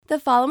The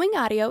following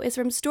audio is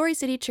from Story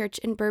City Church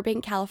in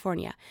Burbank,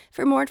 California.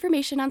 For more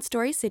information on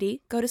Story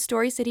City, go to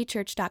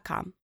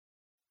storycitychurch.com.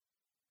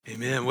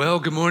 Amen. Well,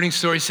 good morning,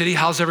 Story City.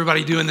 How's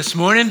everybody doing this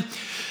morning?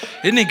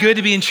 Isn't it good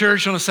to be in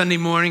church on a Sunday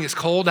morning? It's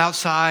cold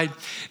outside,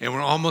 and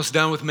we're almost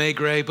done with May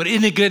Gray, but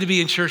isn't it good to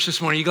be in church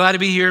this morning? You glad to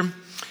be here?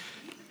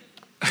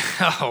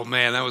 Oh,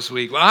 man, that was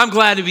weak. Well, I'm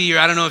glad to be here.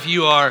 I don't know if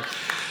you are.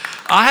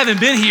 I haven't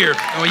been here.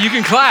 Well, you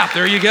can clap.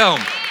 There you go.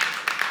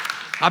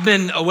 I've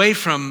been away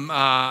from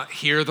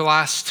here the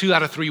last 2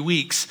 out of 3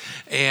 weeks,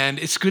 and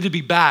it's good to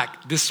be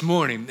back this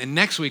morning. And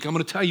next week, I'm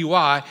going to tell you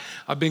why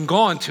I've been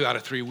gone 2 out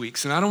of 3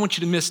 weeks. And I don't want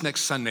you to miss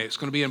next Sunday. It's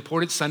going to be an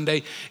important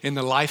Sunday in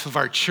the life of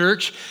our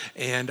church.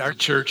 And our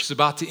church is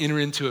about to enter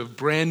into a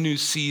brand new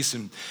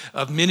season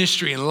of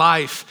ministry and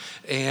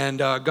life. And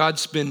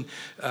God's been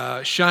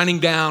shining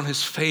down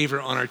his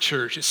favor on our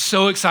church. It's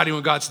so exciting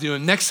what God's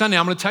doing. Next Sunday,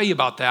 I'm going to tell you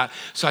about that.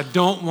 So I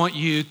don't want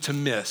you to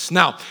miss.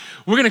 Now,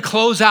 we're going to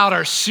close out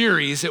our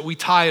series that we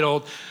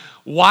titled,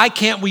 Why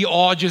Can't We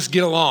All Just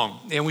Get Along?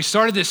 And we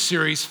started this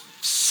series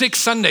 6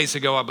 Sundays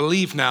ago, I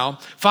believe now,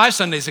 5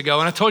 Sundays ago,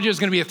 and I told you it was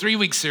going to be a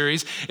 3-week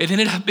series. It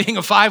ended up being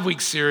a 5-week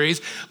series,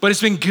 but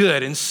it's been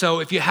good. And so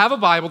if you have a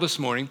Bible this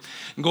morning,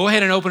 go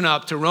ahead and open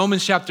up to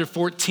Romans chapter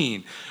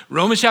 14.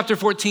 Romans chapter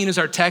 14 is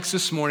our text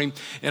this morning,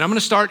 and I'm going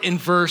to start in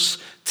verse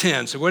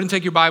 10. So go ahead and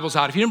take your Bibles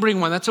out. If you didn't bring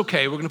one, that's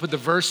okay. We're going to put the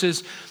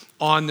verses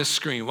on the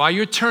screen. While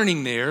you're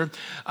turning there,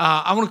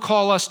 I want to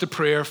call us to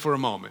prayer for a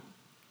moment.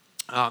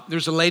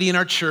 There's a lady in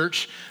our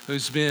church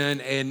who's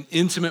been an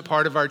intimate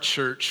part of our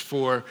church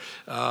for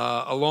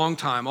a long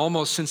time,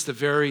 almost since the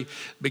very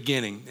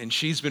beginning. And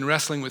she's been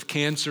wrestling with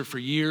cancer for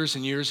years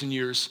and years and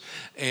years.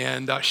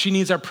 And she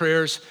needs our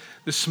prayers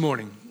this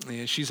morning.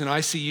 And she's in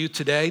ICU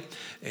today.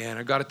 And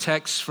I got a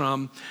text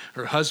from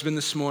her husband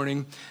this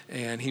morning,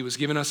 and he was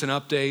giving us an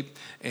update.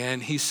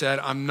 And he said,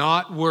 I'm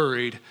not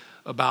worried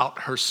about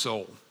her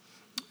soul.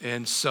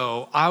 And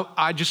so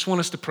I just want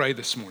us to pray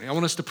this morning. I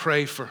want us to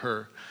pray for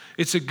her.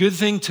 It's a good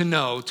thing to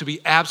know to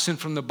be absent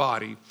from the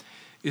body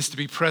is to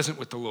be present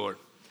with the Lord.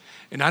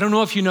 And I don't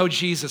know if you know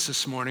Jesus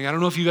this morning. I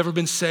don't know if you've ever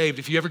been saved,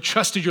 if you ever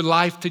trusted your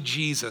life to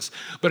Jesus.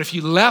 But if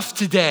you left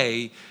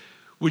today,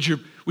 would you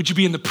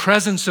be in the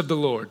presence of the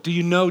Lord? Do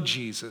you know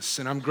Jesus?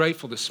 And I'm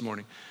grateful this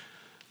morning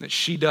that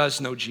she does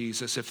know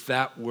Jesus, if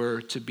that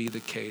were to be the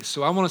case.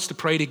 So I want us to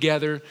pray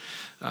together.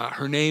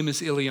 Her name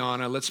is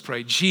Ileana. Let's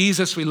pray.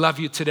 Jesus, we love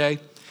you today.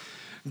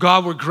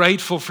 God, we're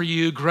grateful for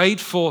you,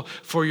 grateful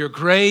for your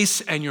grace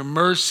and your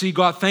mercy.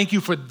 God, thank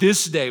you for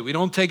this day. We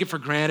don't take it for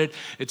granted.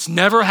 It's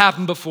never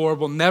happened before,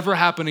 will never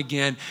happen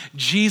again.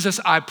 Jesus,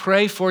 I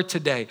pray for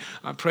today.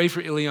 I pray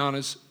for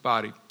Ileana's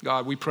body.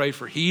 God, we pray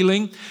for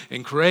healing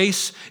and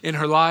grace in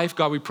her life.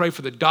 God, we pray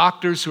for the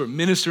doctors who are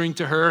ministering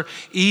to her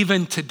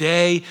even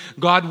today.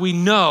 God, we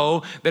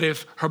know that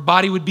if her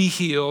body would be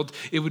healed,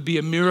 it would be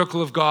a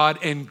miracle of God.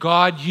 And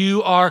God,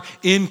 you are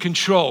in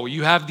control.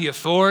 You have the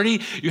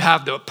authority, you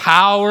have the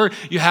power,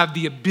 you have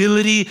the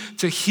ability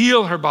to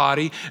heal her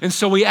body. And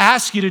so we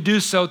ask you to do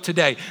so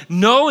today,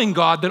 knowing,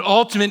 God, that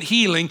ultimate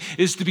healing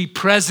is to be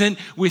present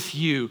with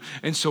you.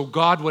 And so,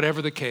 God,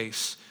 whatever the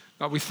case,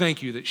 God, we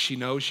thank you that she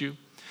knows you.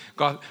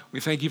 God, we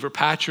thank you for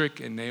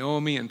Patrick and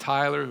Naomi and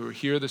Tyler who are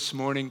here this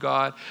morning,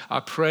 God. I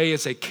pray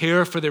as they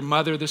care for their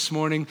mother this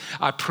morning,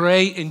 I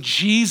pray in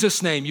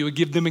Jesus' name you would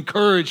give them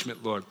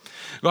encouragement, Lord.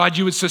 God,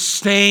 you would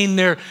sustain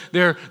their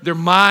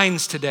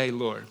minds today,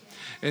 Lord.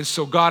 And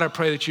so, God, I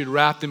pray that you'd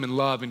wrap them in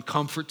love and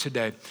comfort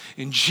today.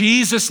 In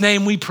Jesus'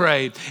 name we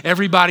pray.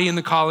 Everybody in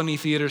the Colony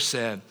Theater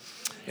said,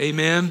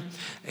 amen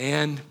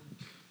and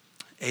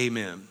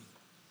amen.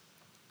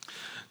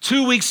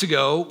 2 weeks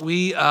ago,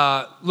 we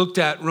looked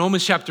at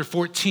Romans chapter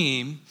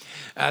 14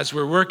 as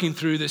we're working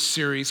through this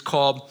series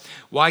called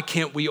Why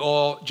Can't We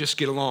All Just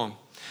Get Along?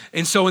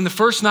 And so in the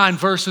first 9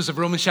 verses of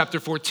Romans chapter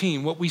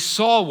 14, what we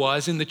saw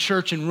was in the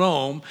church in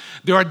Rome,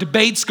 there are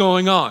debates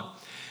going on.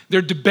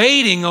 They're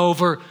debating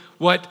over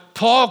what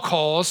Paul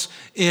calls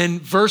in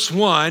verse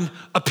 1,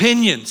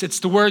 opinions. It's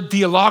the word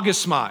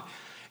dialogismai.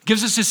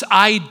 Gives us this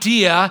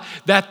idea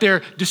that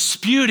they're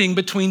disputing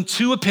between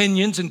 2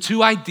 opinions and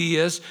 2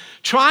 ideas,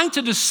 trying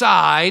to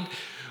decide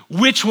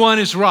which one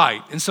is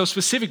right. And so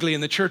specifically in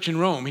the church in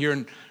Rome, here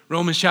in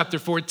Romans chapter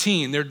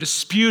 14, they're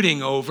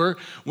disputing over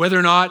whether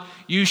or not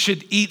you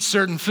should eat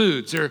certain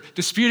foods. They're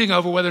disputing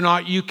over whether or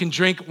not you can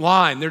drink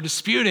wine. They're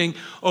disputing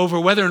over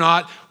whether or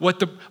not what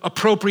the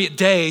appropriate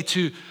day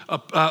to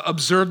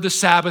observe the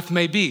Sabbath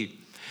may be.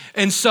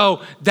 And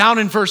so down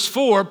in verse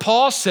 4,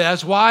 Paul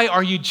says, why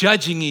are you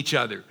judging each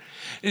other?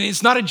 And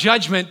it's not a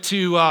judgment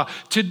to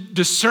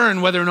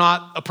discern whether or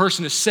not a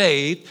person is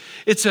saved.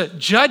 It's a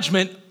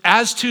judgment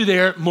as to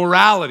their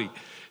morality.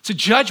 It's a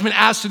judgment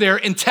as to their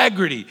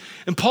integrity.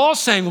 And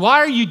Paul's saying, why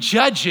are you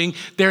judging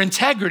their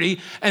integrity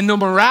and their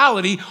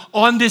morality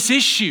on this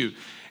issue?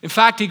 In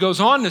fact, he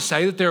goes on to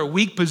say that there are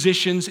weak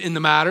positions in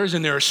the matters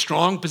and there are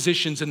strong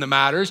positions in the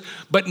matters,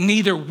 but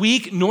neither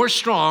weak nor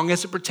strong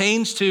as it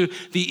pertains to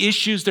the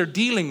issues they're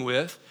dealing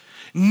with.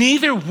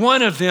 Neither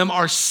one of them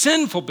are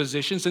sinful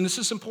positions, and this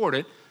is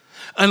important,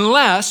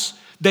 unless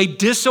they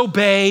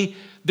disobey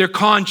their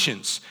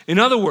conscience. In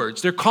other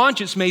words, their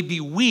conscience may be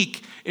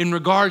weak in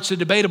regards to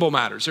debatable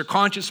matters. Their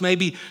conscience may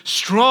be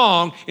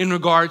strong in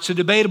regards to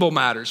debatable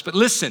matters. But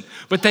listen,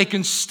 but they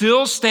can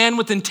still stand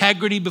with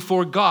integrity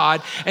before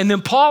God. And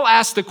then Paul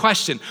asked the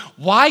question,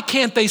 why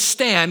can't they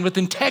stand with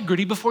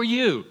integrity before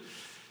you?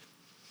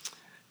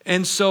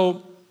 And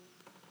so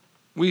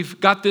we've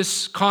got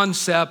this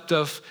concept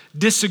of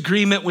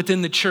disagreement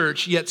within the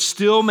church, yet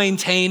still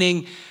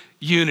maintaining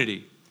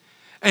unity.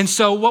 And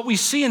so what we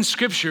see in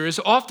Scripture is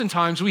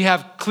oftentimes we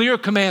have clear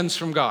commands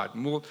from God.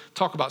 And we'll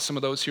talk about some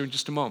of those here in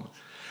just a moment.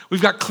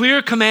 We've got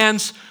clear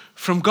commands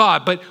from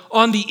God, but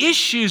on the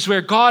issues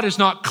where God is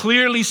not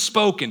clearly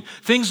spoken,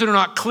 things that are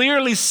not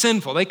clearly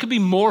sinful, they could be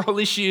moral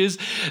issues,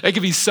 they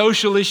could be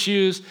social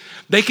issues,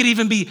 they could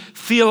even be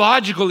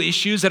theological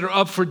issues that are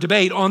up for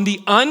debate. On the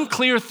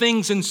unclear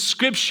things in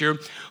Scripture,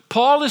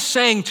 Paul is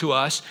saying to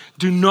us,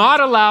 do not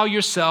allow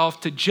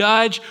yourself to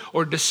judge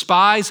or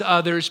despise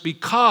others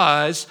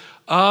because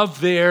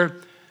of their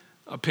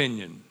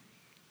opinion.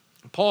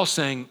 Paul's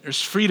saying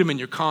there's freedom in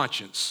your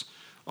conscience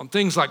on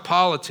things like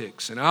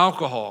politics and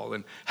alcohol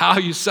and how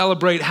you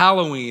celebrate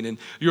Halloween and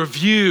your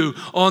view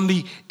on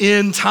the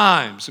end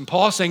times. And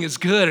Paul's saying it's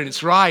good and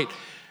it's right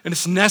and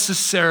it's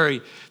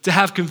necessary to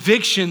have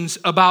convictions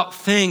about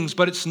things,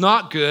 but it's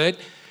not good,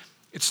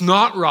 it's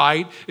not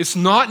right, it's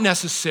not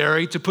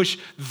necessary to push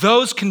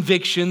those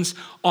convictions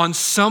on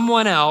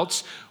someone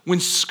else when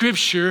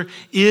Scripture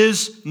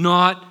is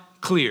not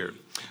clear.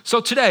 So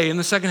today, in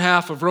the second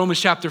half of Romans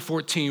chapter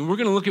 14, we're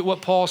going to look at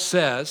what Paul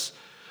says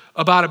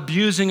about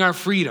abusing our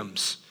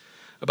freedoms,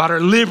 about our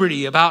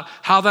liberty, about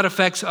how that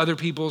affects other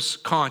people's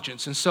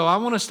conscience. And so I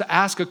want us to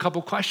ask a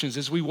couple questions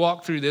as we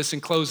walk through this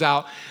and close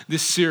out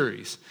this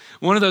series.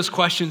 One of those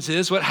questions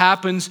is, what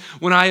happens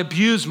when I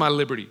abuse my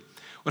liberty?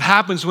 What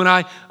happens when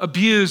I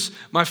abuse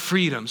my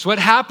freedoms? What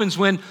happens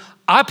when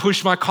I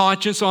push my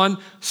conscience on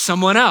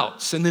someone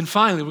else? And then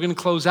finally, we're going to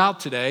close out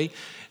today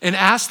and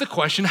ask the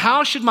question,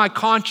 how should my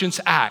conscience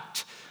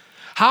act?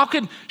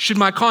 Should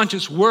my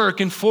conscience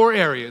work in 4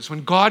 areas?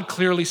 When God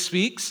clearly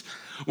speaks,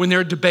 when there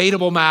are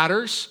debatable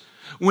matters,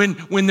 when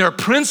there are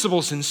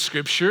principles in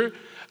Scripture,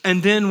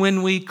 and then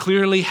when we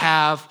clearly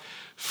have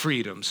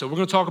freedom. So we're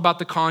going to talk about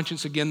the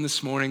conscience again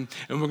this morning,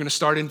 and we're going to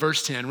start in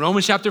verse 10.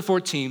 Romans chapter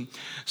 14,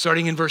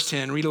 starting in verse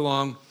 10. Read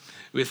along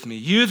with me.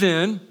 You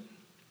then,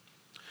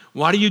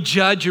 why do you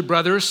judge your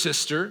brother or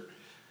sister?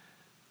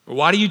 Or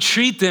why do you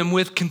treat them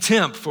with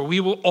contempt? For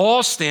we will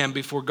all stand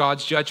before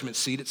God's judgment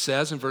seat, it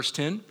says in verse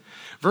 10.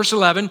 Verse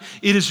 11,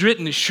 it is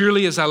written, as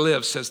surely as I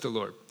live, says the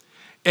Lord,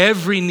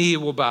 every knee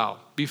will bow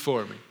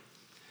before me.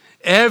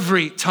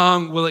 Every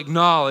tongue will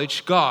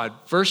acknowledge God.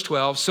 Verse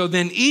 12, so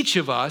then each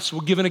of us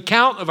will give an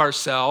account of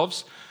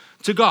ourselves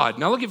to God.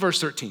 Now look at verse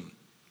 13.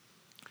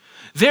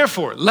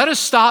 Therefore, let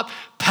us stop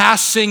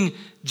passing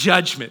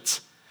judgment.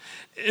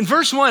 In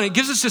verse 1, it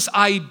gives us this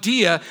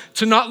idea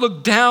to not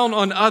look down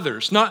on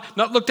others, not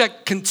look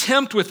at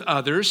contempt with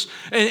others,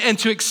 and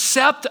to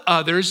accept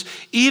others,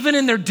 even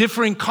in their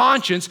differing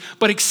conscience,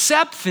 but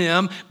accept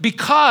them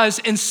because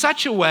in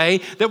such a way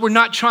that we're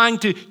not trying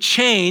to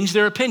change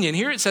their opinion.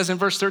 Here it says in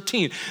verse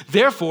 13,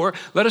 therefore,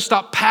 let us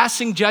stop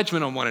passing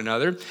judgment on one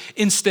another.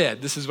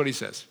 Instead, this is what he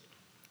says,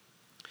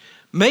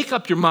 make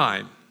up your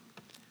mind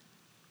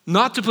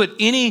not to put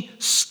any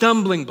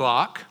stumbling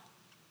block,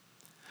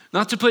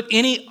 not to put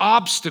any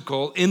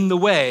obstacle in the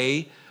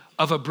way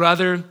of a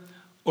brother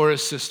or a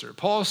sister.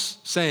 Paul's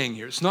saying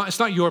here, it's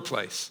not your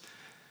place.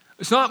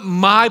 It's not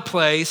my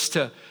place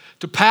to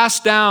pass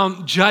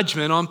down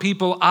judgment on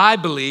people I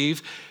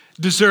believe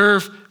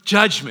deserve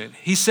judgment.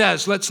 He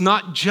says, let's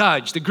not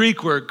judge. The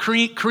Greek word,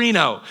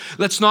 krino,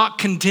 let's not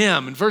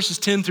condemn. In verses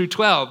 10 through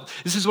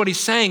 12, this is what he's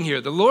saying here.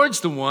 The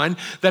Lord's the one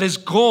that is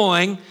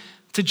going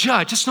to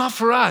judge. It's not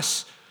for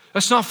us.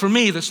 That's not for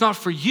me. That's not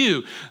for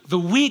you. The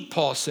weak,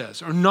 Paul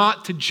says, are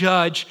not to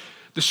judge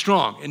the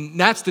strong. And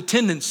that's the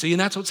tendency, and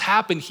that's what's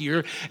happened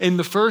here in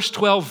the first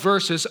 12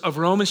 verses of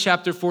Romans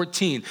chapter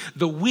 14.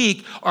 The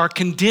weak are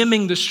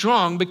condemning the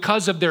strong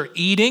because of their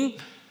eating,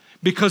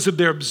 because of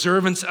their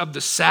observance of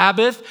the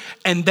Sabbath,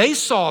 and they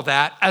saw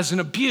that as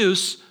an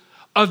abuse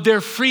of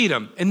their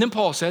freedom. And then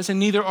Paul says, and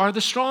neither are the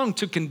strong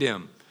to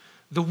condemn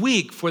the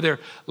weak for their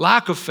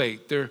lack of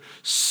faith, their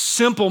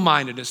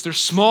simple-mindedness, their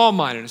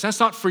small-mindedness. That's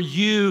not for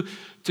you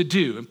to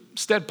do.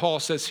 Instead, Paul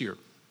says here,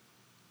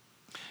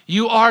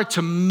 you are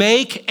to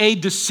make a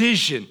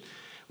decision.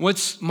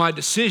 What's my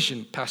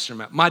decision, Pastor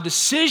Matt? My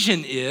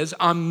decision is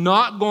I'm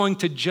not going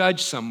to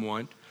judge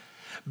someone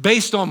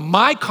based on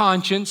my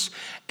conscience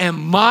and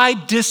my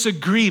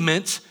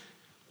disagreement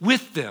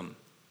with them.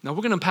 Now,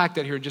 we're going to unpack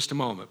that here in just a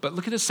moment, but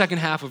look at the second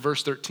half of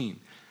verse 13.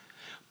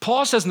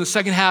 Paul says in the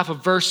second half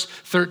of verse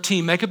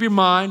 13, make up your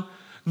mind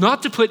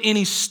not to put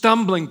any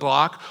stumbling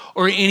block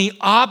or any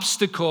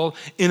obstacle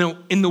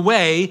in the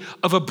way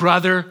of a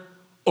brother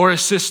or a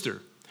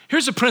sister.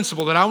 Here's a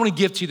principle that I want to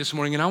give to you this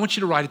morning, and I want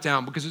you to write it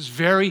down because it's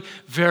very,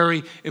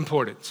 very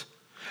important.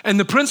 And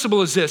the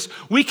principle is this: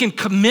 we can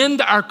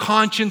commend our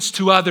conscience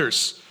to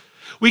others.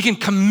 We can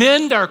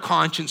commend our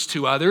conscience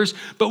to others,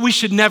 but we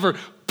should never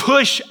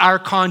push our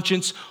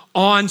conscience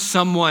on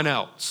someone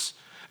else.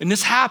 And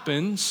this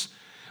happens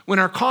when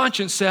our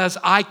conscience says,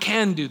 I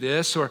can do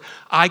this, or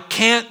I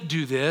can't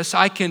do this.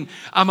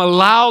 I'm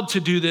allowed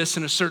to do this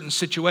in a certain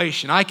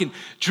situation. I can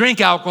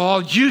drink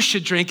alcohol. You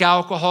should drink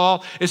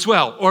alcohol as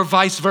well, or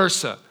vice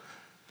versa.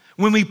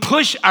 When we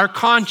push our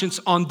conscience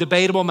on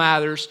debatable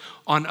matters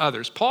on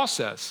others, Paul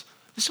says,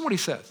 this is what he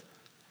says.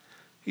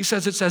 He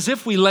says, it's as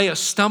if we lay a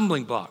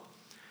stumbling block.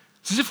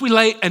 It's as if we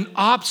lay an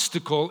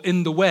obstacle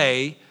in the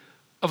way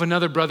of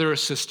another brother or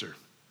sister.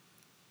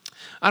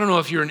 I don't know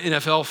if you're an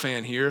NFL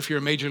fan here, if you're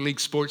a Major League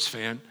Sports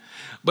fan,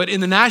 but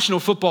in the National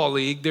Football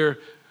League, the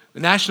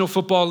National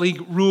Football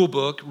League rule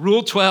book,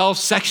 Rule 12,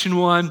 Section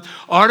 1,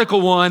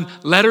 Article 1,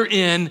 letter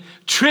N,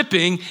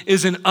 tripping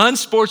is an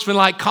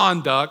unsportsmanlike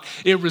conduct.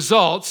 It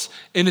results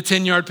in a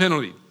 10-yard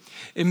penalty.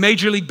 In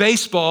Major League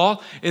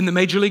Baseball, in the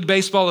Major League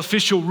Baseball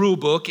official rule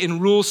book,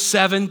 in Rule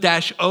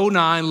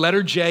 7-09,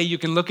 letter J, you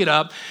can look it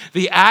up,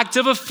 the act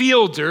of a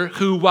fielder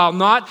who, while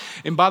not,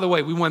 and by the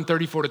way, we won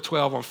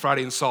 34-12 on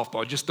Friday in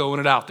softball, just throwing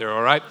it out there,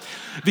 all right?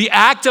 The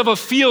act of a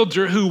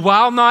fielder who,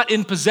 while not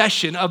in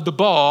possession of the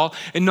ball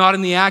and not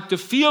in the act of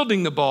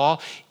fielding the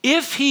ball,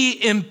 if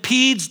he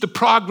impedes the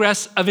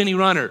progress of any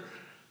runner,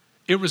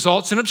 it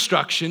results in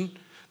obstruction.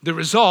 The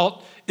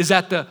result is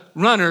that the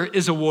runner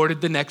is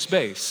awarded the next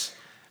base.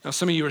 Now,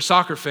 some of you are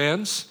soccer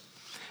fans,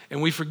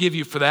 and we forgive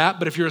you for that.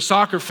 But if you're a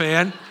soccer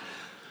fan,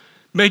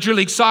 Major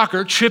League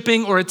Soccer,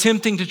 tripping or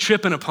attempting to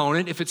trip an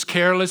opponent, if it's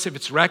careless, if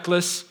it's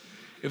reckless,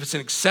 if it's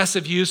an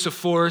excessive use of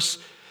force,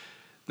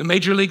 the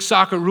Major League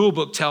Soccer rule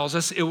book tells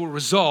us it will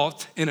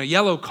result in a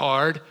yellow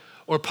card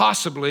or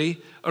possibly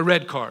a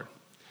red card.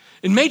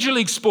 In Major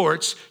League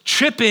sports,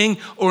 tripping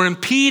or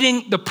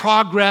impeding the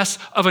progress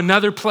of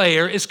another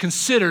player is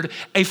considered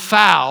a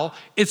foul.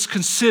 It's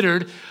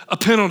considered a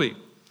penalty.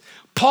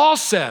 Paul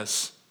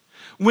says,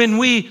 when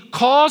we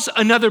cause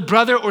another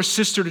brother or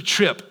sister to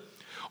trip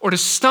or to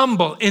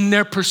stumble in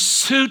their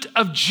pursuit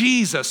of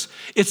Jesus,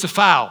 it's a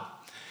foul.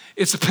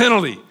 It's a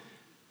penalty.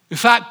 In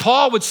fact,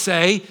 Paul would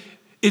say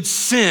it's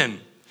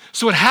sin.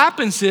 So what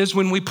happens is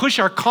when we push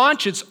our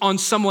conscience on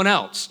someone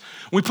else,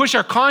 we push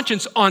our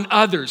conscience on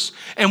others,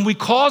 and we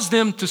cause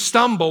them to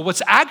stumble,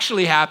 what's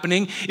actually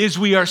happening is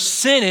we are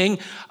sinning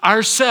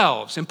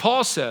ourselves. And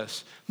Paul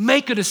says,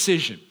 make a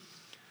decision.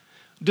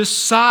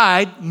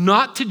 Decide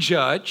not to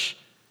judge,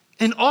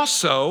 and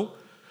also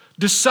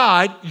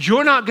decide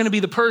you're not going to be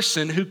the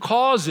person who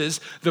causes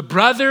the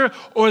brother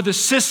or the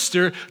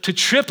sister to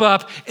trip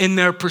up in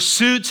their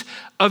pursuit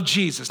of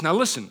Jesus. Now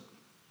listen,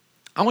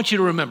 I want you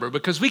to remember,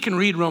 because we can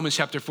read Romans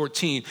chapter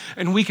 14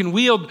 and we can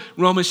wield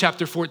Romans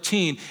chapter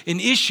 14 in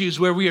issues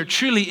where we are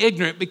truly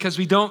ignorant because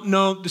we don't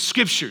know the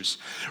scriptures.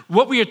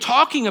 What we are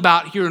talking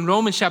about here in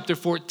Romans chapter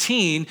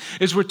 14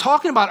 is we're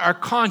talking about our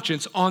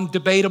conscience on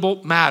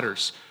debatable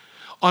matters.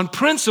 On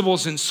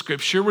principles in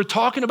Scripture, we're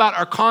talking about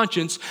our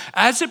conscience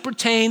as it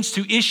pertains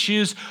to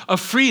issues of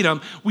freedom.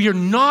 We are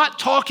not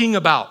talking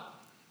about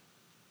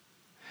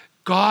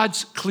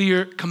God's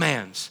clear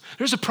commands.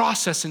 There's a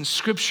process in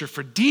Scripture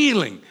for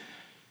dealing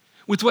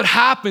with what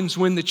happens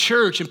when the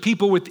church and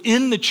people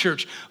within the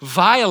church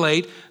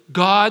violate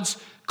God's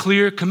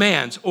clear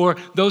commands, or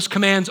those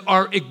commands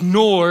are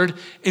ignored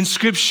in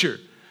Scripture.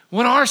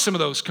 What are some of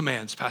those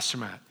commands, Pastor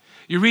Matt?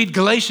 You read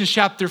Galatians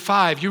chapter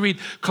 5, you read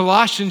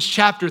Colossians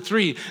chapter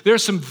 3. There are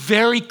some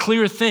very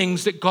clear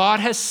things that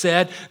God has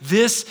said,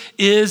 this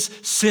is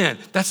sin.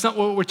 That's not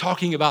what we're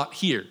talking about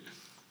here.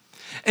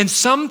 And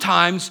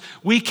sometimes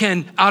we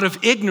can, out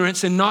of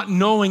ignorance and not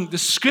knowing the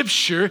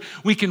scripture,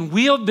 we can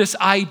wield this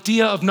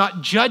idea of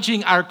not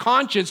judging our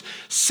conscience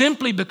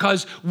simply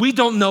because we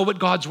don't know what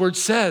God's word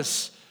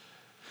says.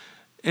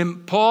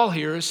 And Paul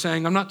here is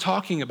saying, I'm not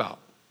talking about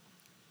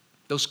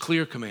those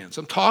clear commands.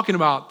 I'm talking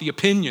about the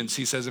opinions,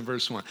 he says in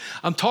verse 1.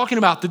 I'm talking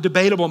about the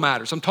debatable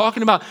matters. I'm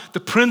talking about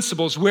the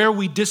principles where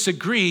we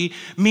disagree,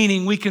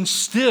 meaning we can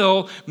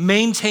still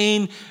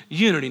maintain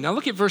unity. Now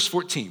look at verse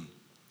 14.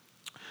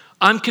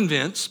 I'm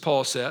convinced,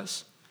 Paul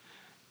says,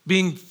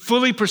 being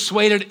fully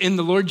persuaded in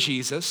the Lord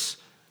Jesus,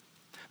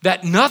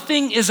 that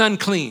nothing is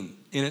unclean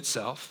in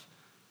itself,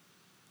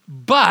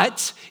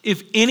 but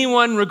if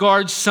anyone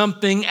regards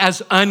something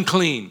as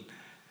unclean,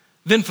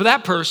 then for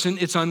that person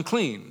it's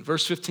unclean.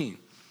 Verse 15.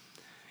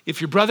 If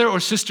your brother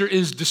or sister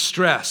is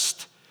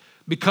distressed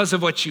because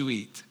of what you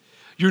eat,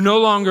 you're no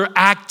longer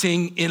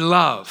acting in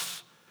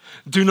love.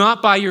 Do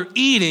not by your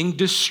eating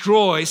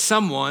destroy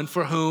someone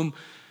for whom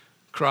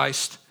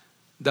Christ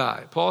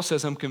die. Paul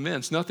says, I'm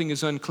convinced nothing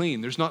is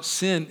unclean. There's not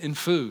sin in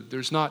food.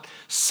 There's not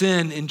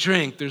sin in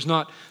drink. There's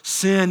not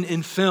sin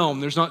in film.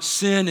 There's not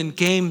sin in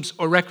games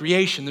or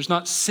recreation. There's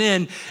not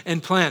sin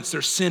in plants.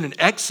 There's sin in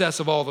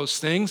excess of all those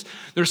things.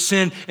 There's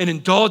sin in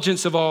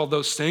indulgence of all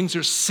those things.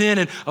 There's sin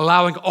in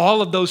allowing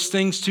all of those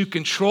things to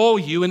control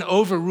you and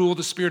overrule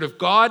the Spirit of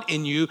God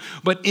in you,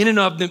 but in and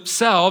of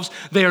themselves,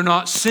 they are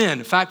not sin.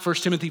 In fact, 1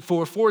 Timothy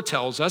 4:4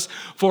 tells us,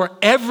 for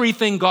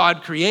everything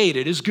God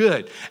created is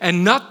good,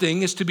 and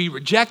nothing is to be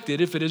rejected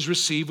if it is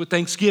received with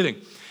thanksgiving.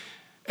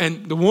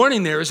 And the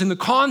warning there is in the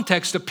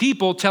context of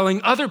people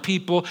telling other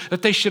people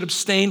that they should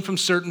abstain from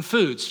certain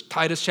foods.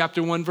 Titus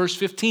chapter 1, verse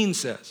 15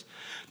 says,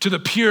 to the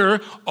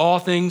pure, all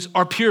things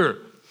are pure.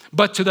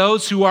 But to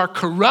those who are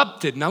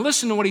corrupted. Now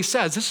listen to what he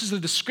says. This is a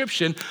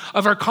description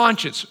of our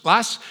conscience.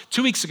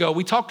 2 weeks ago,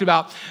 we talked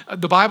about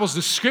the Bible's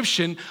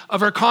description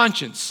of our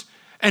conscience.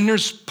 And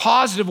there's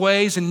positive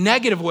ways and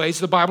negative ways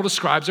the Bible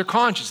describes our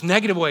conscience.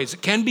 Negative ways,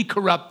 it can be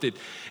corrupted.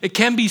 It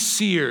can be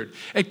seared.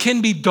 It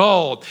can be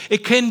dulled.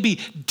 It can be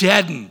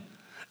deadened.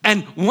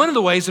 And one of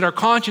the ways that our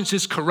conscience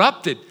is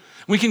corrupted,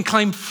 we can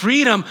claim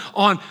freedom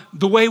on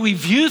the way we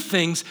view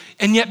things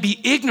and yet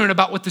be ignorant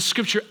about what the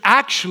scripture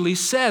actually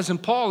says.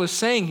 And Paul is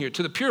saying here,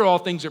 to the pure, all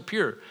things are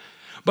pure.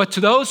 But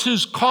to those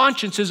whose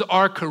consciences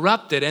are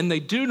corrupted and they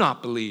do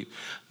not believe,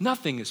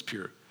 nothing is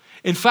pure.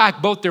 In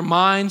fact, both their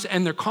minds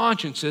and their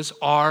consciences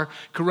are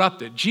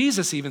corrupted.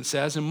 Jesus even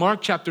says in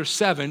Mark chapter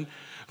 7,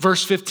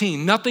 verse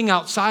 15, nothing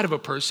outside of a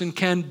person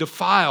can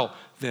defile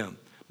them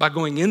by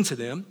going into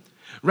them.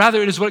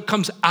 Rather, it is what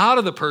comes out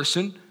of the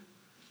person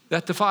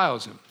that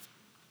defiles him.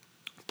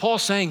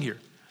 Paul's saying here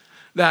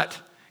that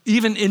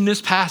even in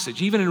this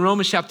passage, even in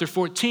Romans chapter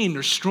 14,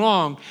 there's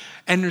strong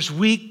and there's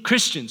weak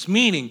Christians,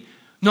 meaning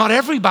not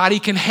everybody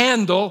can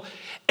handle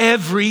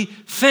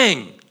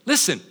everything.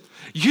 Listen,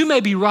 you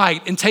may be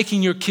right in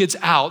taking your kids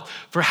out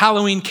for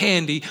Halloween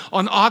candy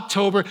on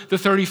October the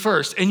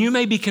 31st, and you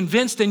may be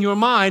convinced in your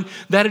mind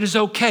that it is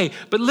okay.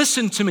 But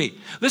listen to me.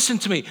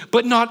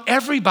 But not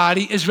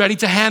everybody is ready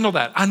to handle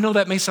that. I know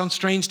that may sound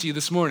strange to you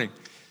this morning.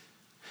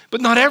 But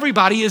not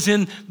everybody is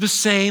in the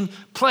same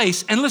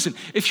place. And listen,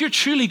 if you're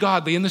truly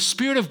godly and the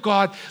Spirit of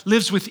God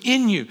lives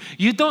within you,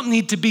 you don't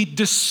need to be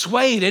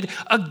dissuaded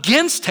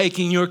against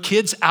taking your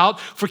kids out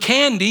for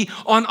candy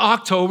on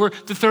October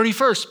the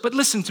 31st. But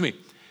listen to me.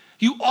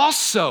 You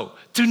also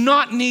do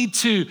not need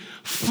to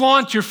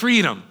flaunt your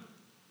freedom.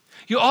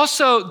 You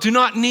also do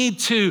not need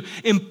to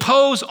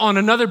impose on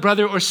another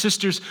brother or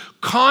sister's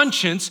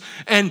conscience,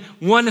 and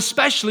one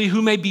especially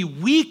who may be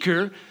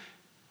weaker,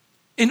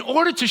 in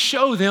order to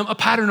show them a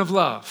pattern of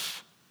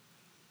love,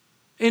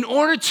 in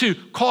order to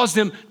cause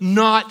them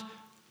not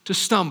to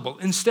stumble.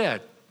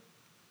 Instead,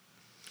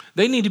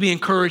 they need to be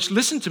encouraged,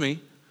 listen to me,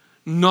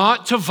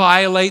 not to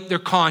violate their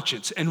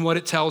conscience and what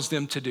it tells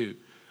them to do.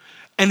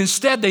 And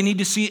instead, they need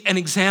to see an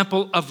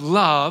example of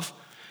love,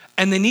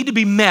 and they need to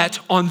be met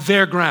on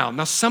their ground.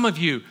 Now, some of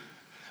you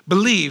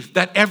believe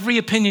that every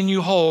opinion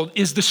you hold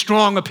is the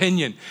strong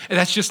opinion, and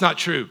that's just not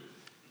true.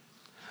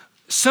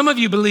 Some of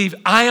you believe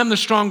I am the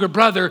stronger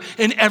brother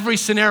in every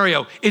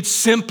scenario. It's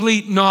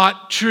simply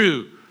not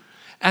true.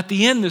 At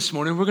the end this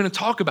morning, we're going to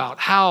talk about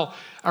how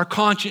our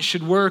conscience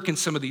should work in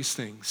some of these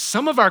things.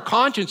 Some of our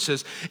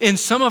consciences and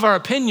some of our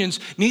opinions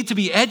need to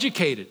be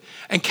educated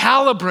and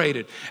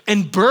calibrated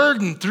and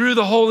burdened through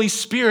the Holy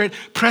Spirit,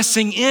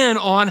 pressing in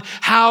on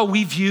how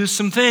we view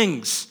some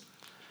things.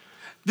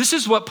 This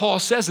is what Paul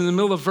says in the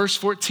middle of verse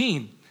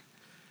 14.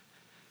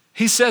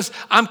 He says,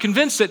 I'm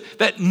convinced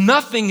that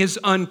nothing is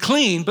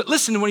unclean, but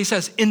listen to what he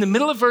says in the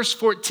middle of verse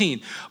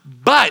 14.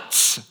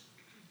 But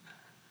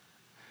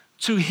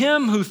to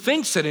him who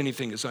thinks that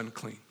anything is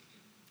unclean,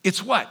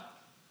 it's what?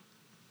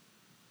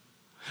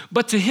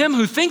 But to him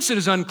who thinks it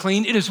is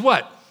unclean, it is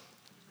what?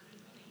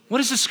 What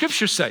does the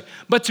scripture say?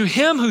 But to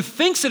him who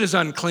thinks it is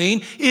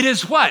unclean, it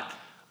is what?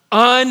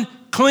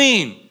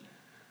 Unclean.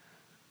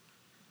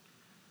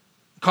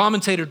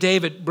 Commentator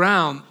David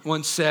Brown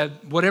once said,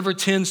 whatever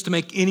tends to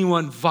make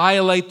anyone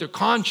violate their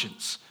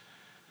conscience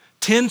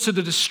tends to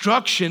the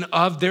destruction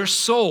of their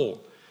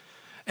soul.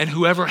 And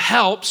whoever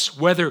helps,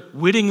 whether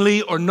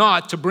wittingly or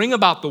not, to bring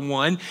about the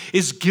one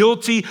is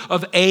guilty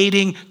of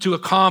aiding to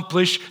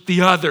accomplish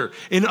the other.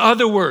 In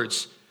other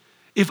words,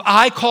 if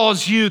I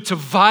cause you to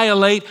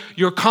violate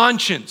your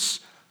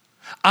conscience,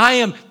 I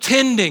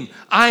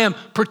am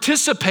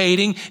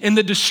participating in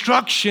the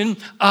destruction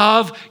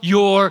of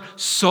your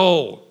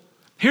soul.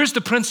 Here's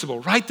the principle.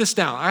 Write this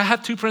down. I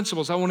have 2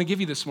 principles I want to give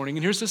you this morning,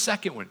 and here's the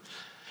second one.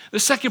 The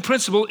second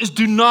principle is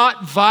do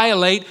not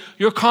violate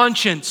your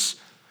conscience.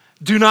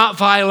 Do not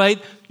violate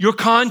your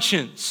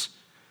conscience.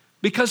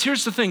 Because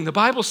here's the thing. The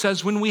Bible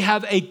says when we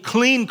have a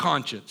clean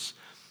conscience,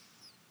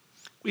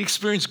 we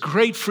experience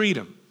great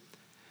freedom.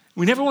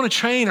 We never want to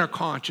train our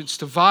conscience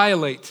to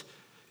violate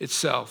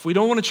itself. We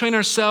don't want to train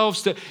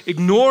ourselves to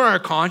ignore our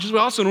conscience. We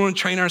also don't want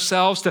to train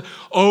ourselves to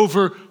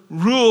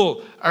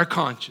overrule our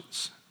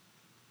conscience.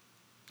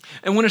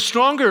 And when a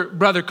stronger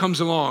brother comes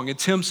along and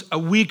tempts a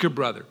weaker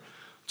brother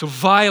to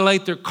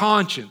violate their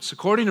conscience,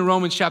 according to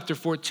Romans chapter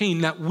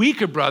 14, that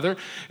weaker brother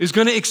is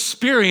going to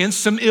experience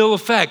some ill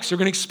effects. They're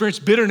going to experience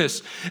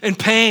bitterness and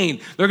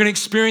pain. They're going to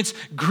experience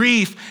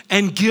grief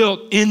and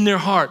guilt in their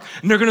heart.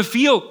 And they're going to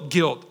feel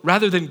guilt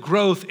rather than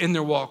growth in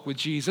their walk with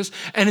Jesus.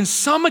 And in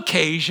some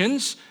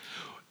occasions,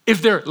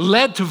 if they're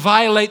led to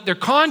violate their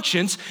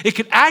conscience, it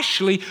could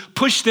actually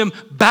push them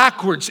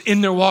backwards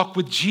in their walk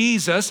with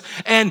Jesus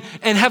and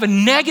have a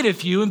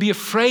negative view and be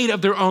afraid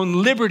of their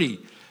own liberty.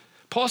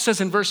 Paul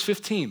says in verse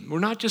 15, we're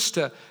not just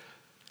to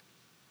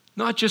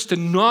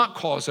not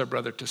cause our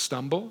brother to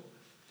stumble,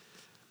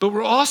 But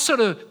we're also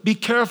to be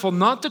careful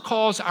not to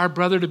cause our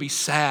brother to be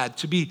sad,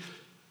 to be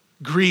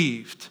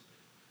grieved.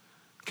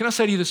 Can I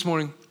say to you this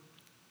morning,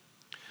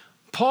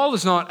 Paul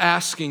is not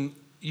asking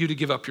you to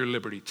give up your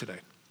liberty today.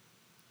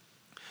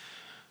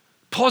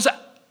 Paul's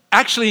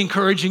actually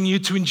encouraging you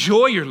to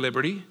enjoy your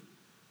liberty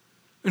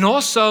and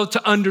also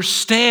to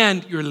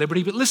understand your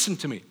liberty. But listen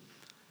to me.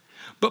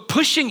 But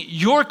pushing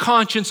your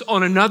conscience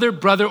on another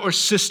brother or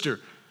sister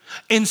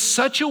in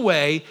such a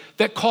way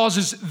that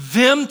causes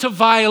them to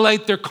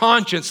violate their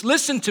conscience,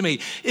 listen to me,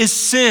 is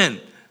sin.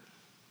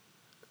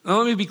 Now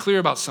let me be clear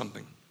about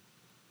something.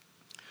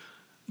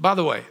 By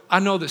the way, I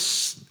know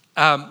this.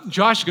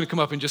 Josh is going to come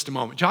up in just a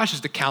moment. Josh is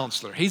the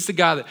counselor. He's the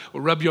guy that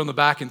will rub you on the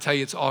back and tell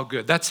you it's all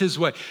good. That's his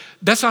way.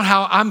 That's not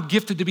how I'm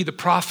gifted to be the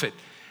prophet.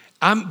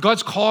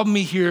 God's called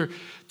me here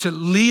to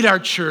lead our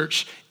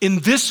church in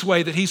this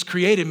way that he's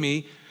created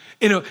me,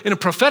 in a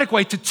prophetic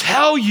way, to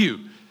tell you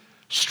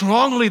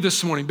strongly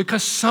this morning,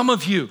 because some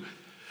of you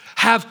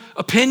have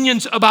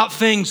opinions about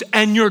things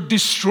and you're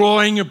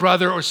destroying your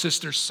brother or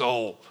sister's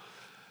soul.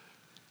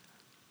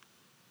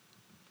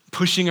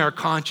 Pushing our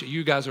conscience.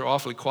 You guys are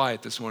awfully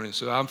quiet this morning,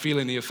 so I'm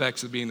feeling the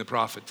effects of being the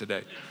prophet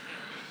today.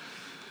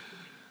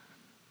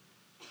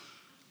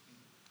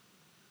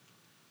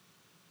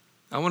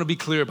 I want to be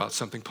clear about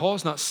something.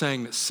 Paul's not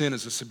saying that sin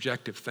is a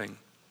subjective thing.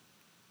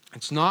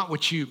 It's not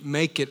what you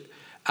make it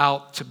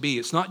out to be.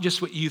 It's not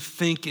just what you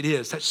think it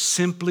is. That's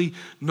simply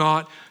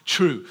not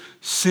true.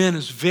 Sin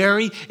is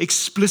very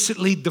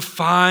explicitly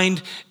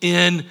defined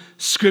in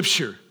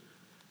Scripture.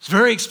 It's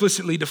very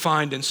explicitly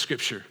defined in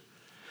Scripture.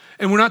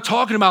 And we're not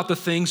talking about the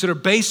things that are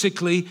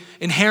basically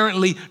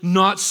inherently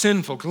not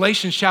sinful.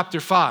 Galatians chapter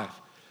 5.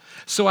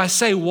 So I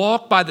say,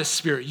 walk by the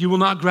Spirit. You will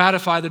not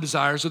gratify the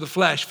desires of the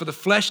flesh. For the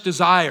flesh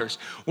desires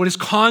what is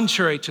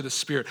contrary to the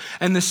Spirit,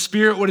 and the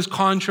Spirit what is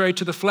contrary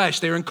to the flesh.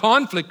 They are in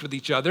conflict with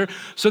each other,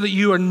 so that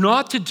you are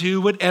not to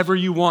do whatever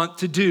you want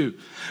to do.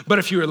 But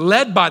if you are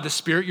led by the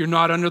Spirit, you're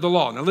not under the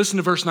law. Now listen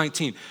to verse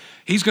 19.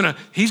 He's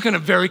gonna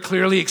very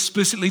clearly,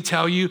 explicitly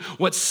tell you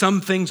what some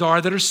things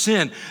are that are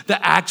sin.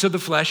 The acts of the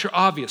flesh are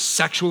obvious.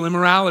 Sexual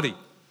immorality,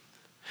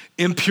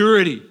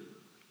 impurity,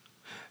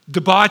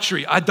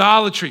 debauchery,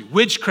 idolatry,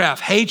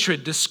 witchcraft,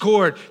 hatred,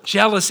 discord,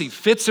 jealousy,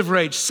 fits of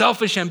rage,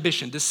 selfish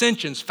ambition,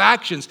 dissensions,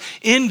 factions,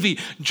 envy,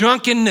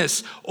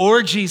 drunkenness,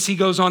 orgies, he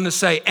goes on to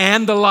say,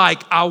 and the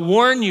like. I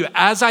warn you,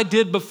 as I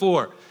did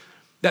before,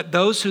 that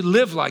those who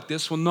live like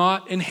this will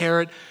not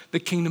inherit the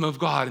kingdom of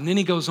God. And then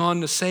he goes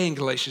on to say in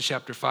Galatians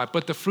chapter 5,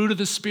 but the fruit of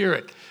the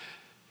Spirit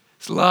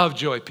is love,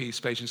 joy, peace,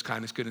 patience,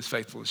 kindness, goodness,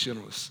 faithfulness,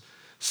 gentleness,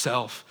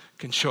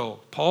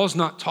 self-control. Paul's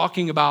not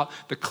talking about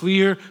the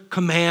clear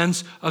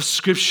commands of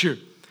Scripture.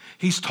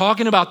 He's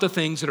talking about the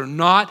things that are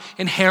not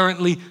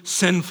inherently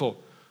sinful.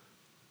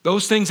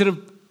 Those things that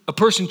a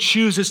person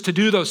chooses to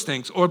do those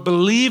things or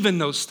believe in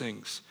those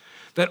things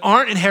that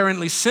aren't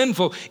inherently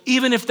sinful,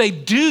 even if they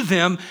do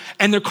them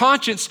and their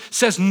conscience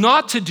says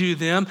not to do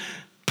them,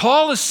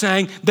 Paul is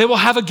saying they will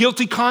have a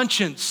guilty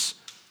conscience.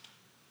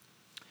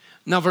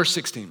 Now, verse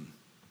 16.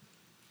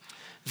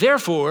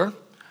 Therefore,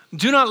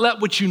 do not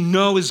let what you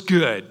know is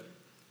good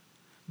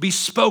be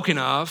spoken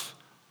of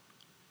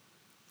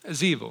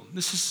as evil.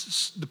 This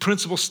is the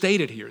principle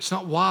stated here. It's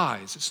not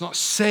wise. It's not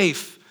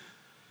safe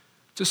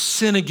to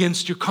sin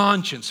against your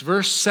conscience.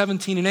 Verse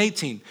 17 and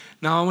 18.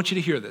 Now I want you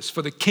to hear this.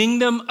 For the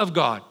kingdom of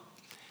God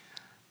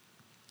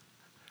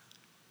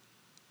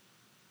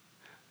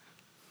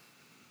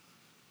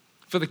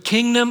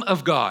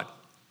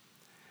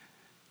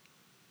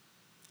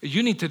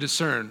you need to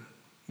discern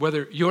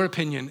whether your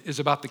opinion is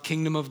about the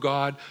kingdom of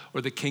God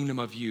or the kingdom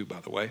of you, by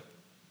the way.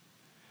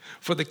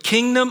 For the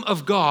kingdom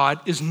of God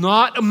is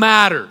not a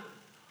matter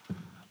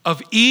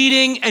of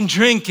eating and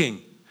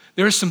drinking.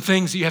 There are some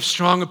things that you have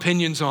strong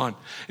opinions on.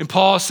 And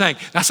Paul is saying,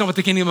 that's not what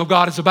the kingdom of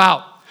God is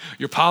about.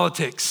 Your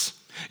politics,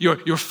 your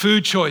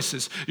food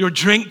choices, your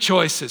drink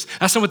choices.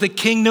 That's not what the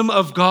kingdom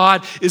of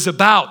God is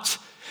about.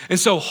 And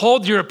so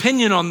hold your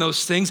opinion on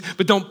those things,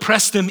 but don't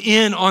press them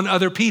in on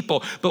other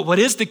people. But what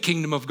is the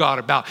kingdom of God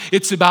about?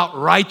 It's about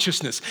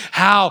righteousness.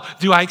 How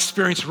do I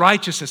experience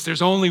righteousness?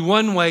 There's only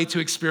one way to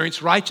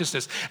experience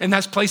righteousness, and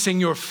that's placing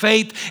your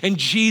faith in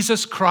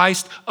Jesus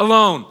Christ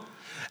alone.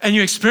 And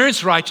you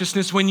experience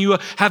righteousness when you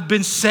have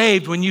been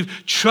saved, when you've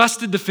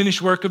trusted the finished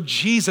work of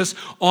Jesus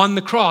on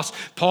the cross.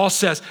 Paul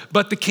says,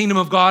 but the kingdom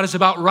of God is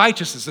about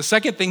righteousness. The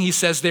second thing he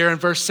says there in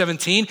verse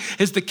 17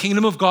 is the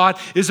kingdom of God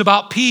is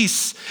about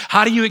peace.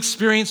 How do you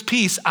experience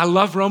peace? I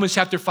love Romans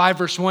chapter 5,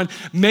 verse 1,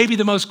 maybe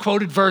the most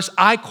quoted verse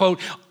I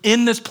quote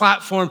in this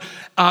platform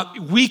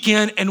week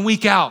in and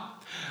week out.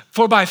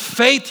 For by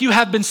faith you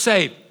have been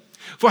saved.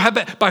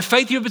 By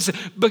faith you have been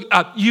saved.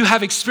 You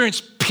have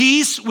experienced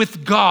peace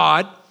with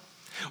God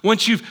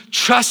once you've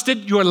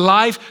trusted your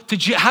life to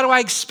Jesus, how do I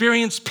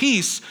experience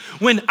peace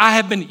when I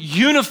have been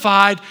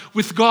unified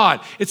with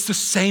God? It's the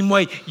same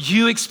way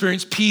you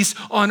experience peace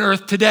on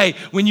earth today,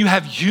 when you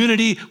have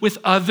unity with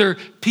other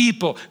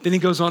people. Then he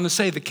goes on to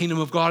say, the kingdom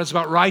of God is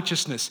about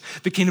righteousness.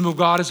 The kingdom of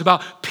God is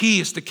about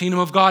peace. The kingdom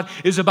of God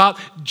is about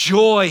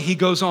joy, he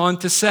goes on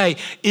to say,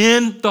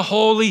 in the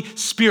Holy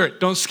Spirit.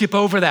 Don't skip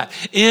over that.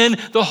 In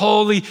the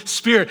Holy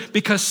Spirit,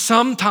 because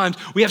sometimes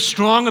we have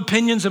strong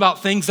opinions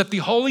about things that the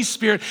Holy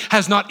Spirit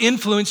has not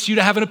influenced you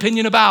to have an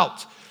opinion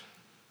about.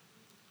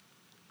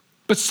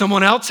 But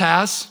someone else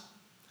has.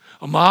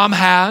 A mom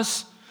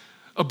has.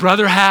 A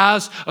brother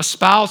has. A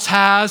spouse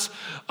has.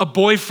 A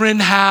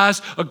boyfriend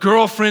has. A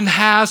girlfriend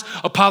has.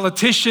 A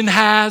politician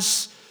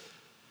has.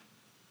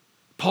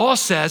 Paul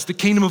says the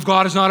kingdom of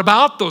God is not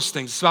about those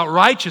things. It's about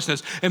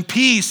righteousness and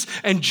peace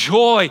and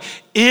joy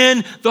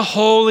in the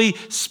Holy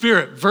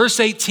Spirit. Verse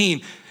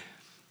 18.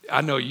 I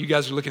know you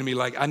guys are looking at me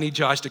like, I need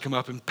Josh to come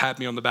up and pat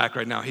me on the back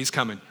right now. He's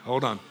coming.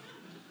 Hold on.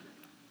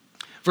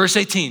 Verse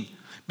 18,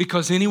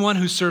 because anyone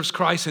who serves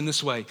Christ in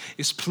this way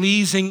is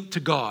pleasing to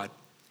God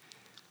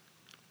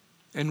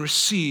and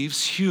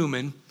receives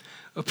human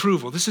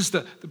approval. This is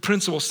the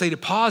principle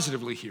stated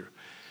positively here.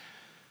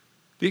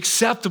 The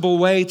acceptable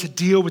way to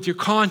deal with your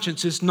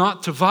conscience is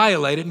not to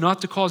violate it,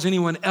 not to cause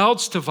anyone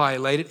else to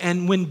violate it.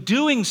 And when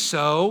doing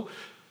so,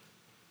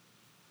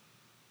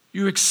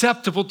 you're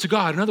acceptable to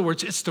God. In other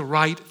words, it's the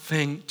right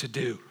thing to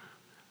do.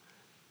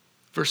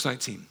 Verse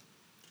 19,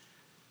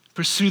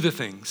 pursue the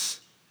things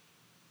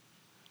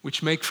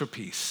which make for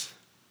peace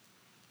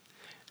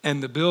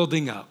and the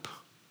building up.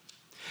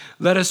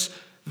 Let us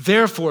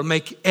therefore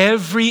make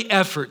every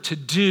effort to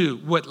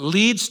do what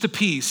leads to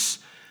peace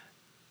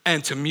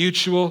and to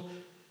mutual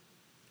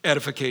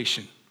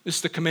edification. This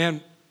is the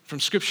command from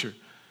Scripture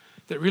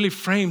that really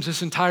frames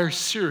this entire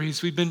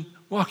series we've been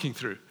walking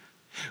through.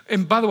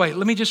 And by the way,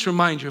 let me just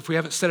remind you, if we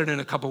haven't said it in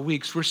a couple of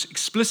weeks, we're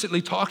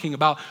explicitly talking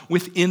about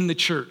within the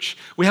church.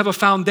 We have a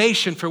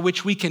foundation for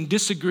which we can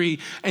disagree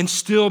and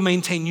still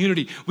maintain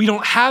unity. We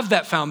don't have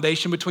that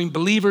foundation between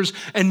believers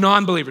and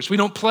non-believers. We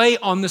don't play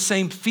on the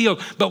same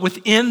field, but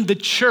within the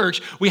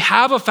church, we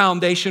have a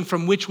foundation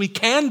from which we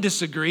can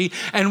disagree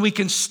and we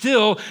can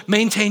still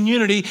maintain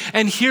unity.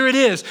 And here it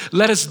is.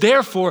 Let us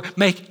therefore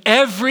make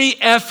every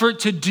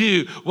effort to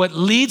do what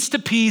leads to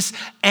peace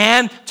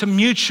and to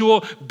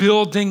mutual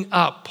building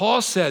up.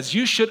 Paul says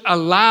you should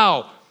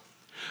allow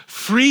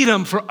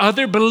freedom for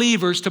other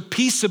believers to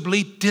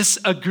peaceably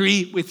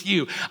disagree with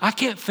you. I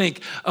can't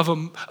think of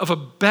a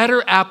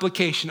better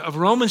application of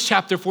Romans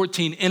chapter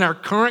 14 in our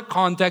current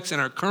context, in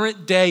our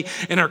current day,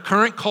 in our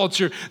current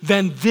culture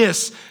than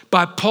this.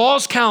 By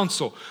Paul's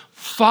counsel,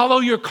 follow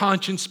your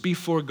conscience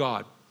before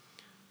God,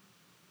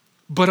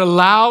 but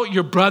allow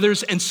your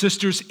brothers and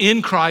sisters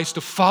in Christ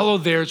to follow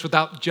theirs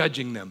without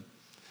judging them.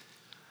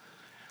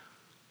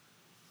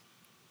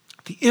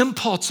 The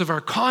impulse of our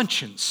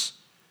conscience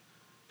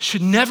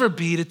should never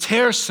be to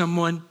tear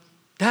someone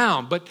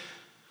down, but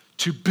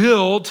to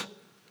build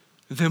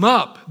them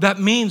up. That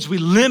means we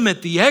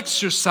limit the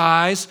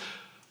exercise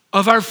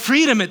of our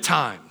freedom at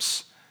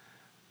times.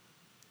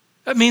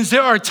 That means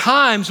there are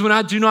times when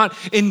I do not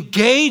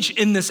engage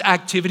in this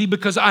activity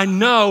because I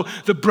know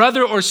the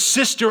brother or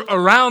sister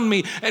around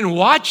me and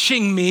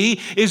watching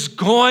me is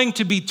going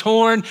to be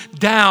torn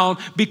down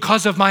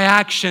because of my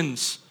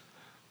actions.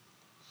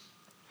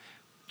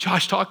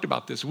 Josh talked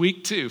about this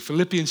week 2,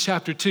 Philippians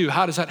chapter 2.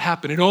 How does that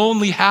happen? It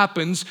only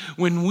happens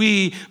when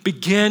we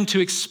begin to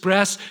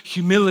express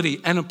humility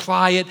and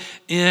apply it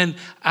in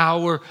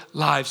our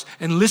lives.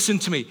 And listen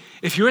to me,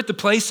 if you're at the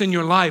place in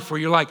your life where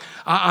you're like,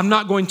 I'm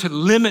not going to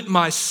limit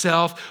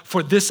myself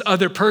for this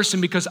other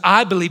person because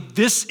I believe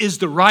this is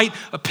the right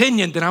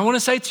opinion, then I want to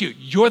say to you,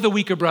 you're the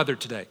weaker brother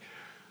today.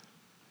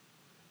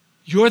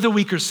 You're the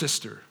weaker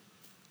sister.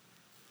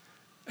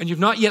 And you've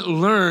not yet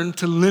learned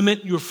to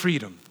limit your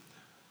freedom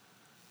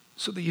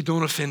so that you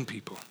don't offend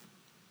people.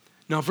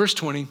 Now, verse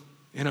 20,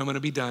 and I'm going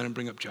to be done and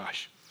bring up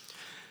Josh.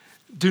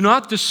 Do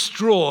not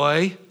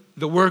destroy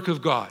the work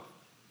of God.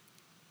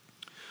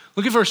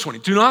 Look at verse 20.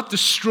 Do not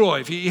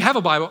destroy. If you have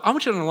a Bible, I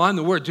want you to underline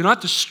the word. Do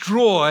not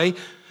destroy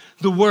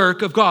the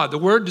work of God. The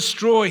word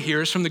destroy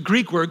here is from the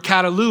Greek word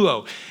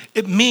kataluo.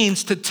 It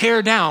means to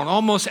tear down,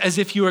 almost as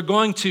if you are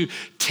going to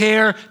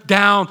tear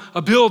down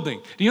a building.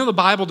 Do you know the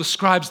Bible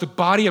describes the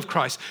body of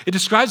Christ? It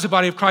describes the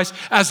body of Christ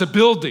as a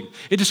building.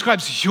 It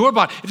describes your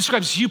body. It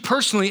describes you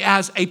personally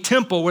as a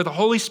temple where the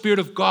Holy Spirit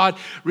of God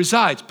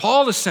resides.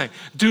 Paul is saying,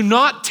 do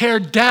not tear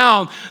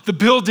down the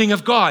building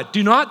of God.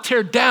 Do not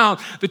tear down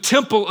the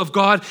temple of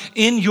God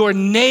in your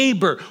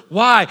neighbor.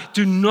 Why?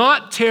 Do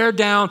not tear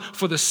down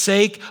for the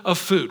sake of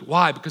food.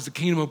 Why? Because the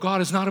kingdom of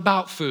God is not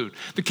about food.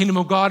 The kingdom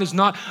of God is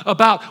not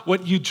about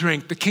what you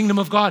drink. The kingdom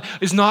of God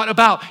is not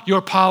about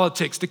your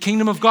politics. The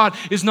kingdom of God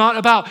is not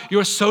about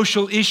your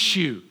social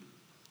issue.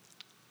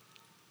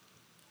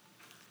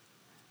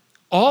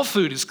 All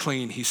food is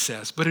clean, he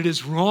says, but it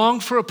is wrong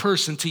for a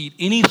person to eat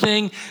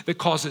anything that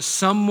causes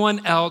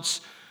someone else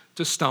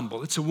to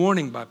stumble. It's a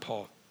warning by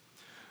Paul.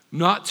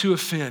 not to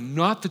offend,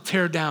 not to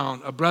tear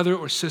down a brother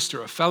or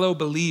sister, a fellow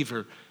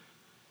believer,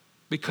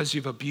 because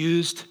you've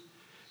abused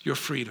your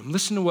freedom.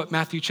 Listen to what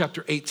Matthew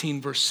chapter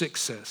 18, verse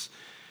 6 says.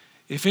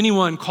 If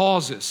anyone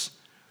causes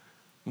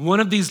one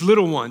of these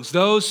little ones,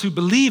 those who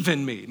believe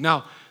in me.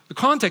 Now, the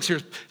context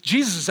here,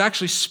 Jesus is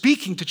actually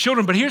speaking to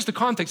children, but here's the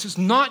context. Jesus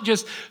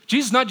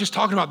is not just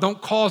talking about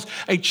don't cause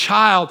a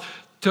child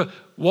to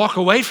walk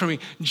away from me.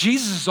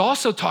 Jesus is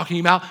also talking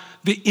about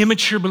the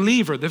immature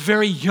believer, the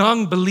very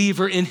young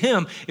believer in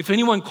him. If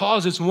anyone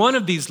causes one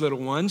of these little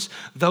ones,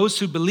 those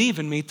who believe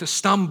in me, to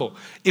stumble,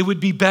 it would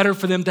be better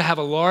for them to have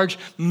a large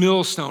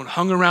millstone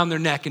hung around their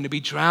neck and to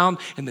be drowned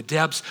in the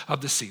depths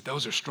of the sea.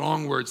 Those are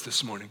strong words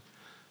this morning.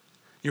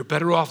 You're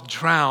better off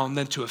drowned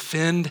than to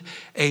offend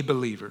a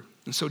believer.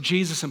 And so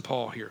Jesus and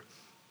Paul here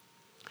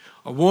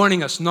are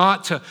warning us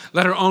not to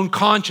let our own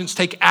conscience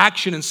take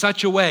action in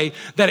such a way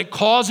that it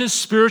causes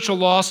spiritual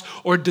loss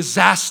or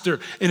disaster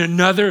in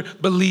another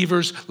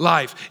believer's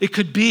life. It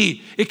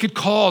could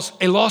cause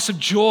a loss of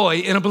joy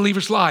in a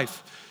believer's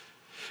life.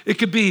 It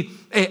could be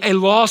a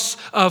loss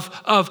of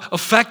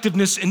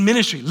effectiveness in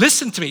ministry.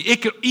 Listen to me.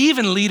 It could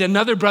even lead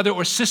another brother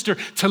or sister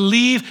to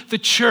leave the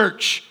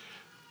church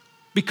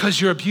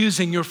because you're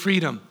abusing your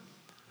freedom.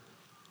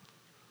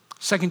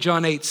 2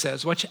 John 8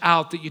 says, watch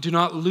out that you do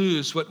not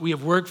lose what we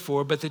have worked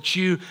for, but that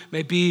you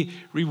may be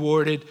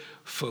rewarded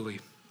fully.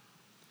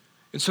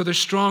 And so they're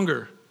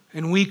stronger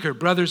and weaker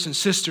brothers and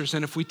sisters,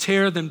 and if we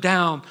tear them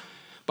down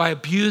by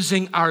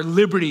abusing our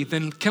liberty,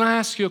 then can I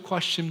ask you a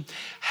question?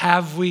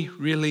 Have we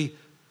really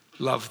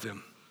loved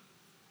them?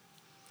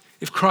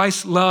 If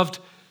Christ loved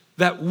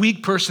that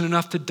weak person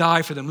enough to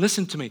die for them,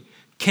 listen to me,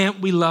 can't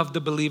we love the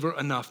believer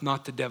enough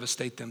not to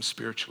devastate them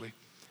spiritually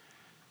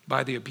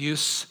by the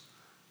abuse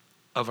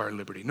of our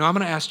liberty? Now, I'm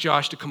going to ask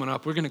Josh to come on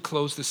up. We're going to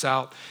close this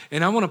out.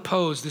 And I want to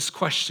pose this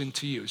question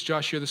to you. Is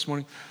Josh here this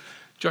morning?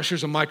 Josh,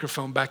 there's a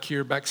microphone back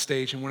here,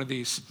 backstage, in one of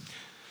these.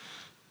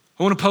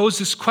 I want to pose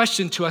this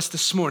question to us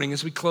this morning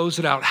as we close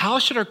it out. How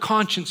should our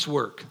conscience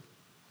work?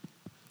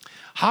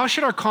 How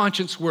should our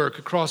conscience work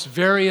across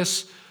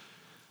various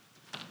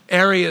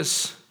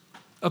areas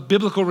of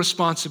biblical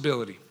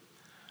responsibility?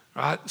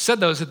 I said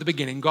those at the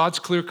beginning. God's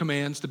clear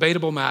commands,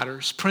 debatable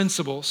matters,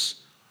 principles,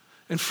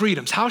 and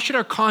freedoms. How should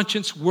our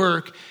conscience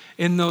work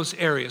in those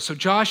areas? So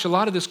Josh, a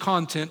lot of this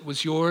content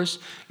was yours.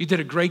 You did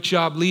a great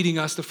job leading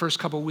us the first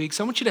couple of weeks.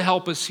 I want you to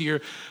help us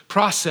here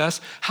process,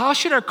 how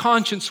should our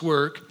conscience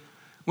work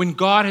when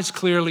God has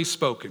clearly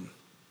spoken?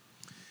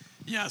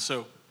 Yeah,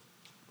 so are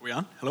we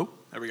on? Hello?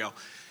 There we go.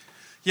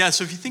 Yeah,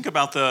 so if you think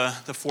about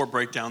the four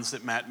breakdowns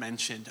that Matt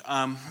mentioned,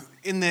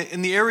 in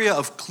the area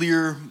of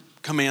clear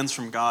commands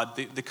from God,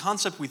 the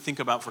concept we think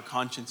about for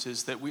conscience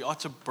is that we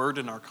ought to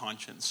burden our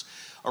conscience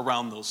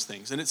around those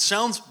things. And it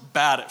sounds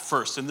bad at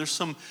first, and there's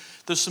some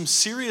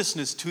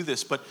seriousness to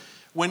this, but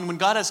when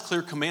God has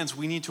clear commands,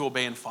 we need to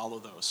obey and follow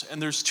those.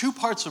 And there's two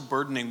parts of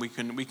burdening we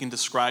can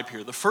describe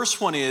here. The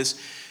first one is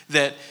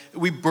that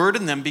we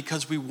burden them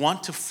because we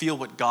want to feel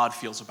what God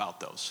feels about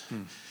those.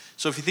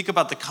 So if you think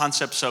about the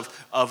concepts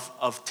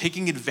of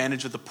taking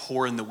advantage of the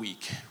poor and the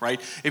weak, right?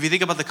 If you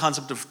think about the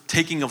concept of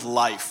taking of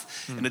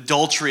life and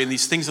adultery and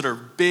these things that are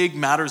big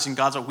matters in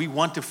God's life, we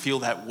want to feel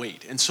that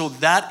weight. And so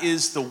that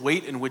is the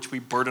weight in which we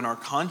burden our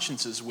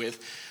consciences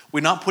with.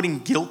 We're not putting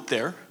guilt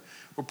there.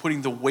 We're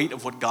putting the weight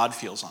of what God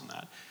feels on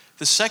that.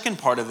 The second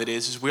part of it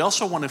is we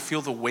also want to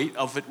feel the weight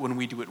of it when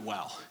we do it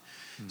well.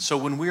 So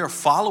when we are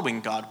following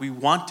God, we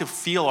want to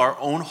feel our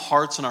own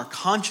hearts and our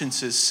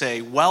consciences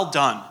say, well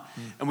done.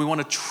 And we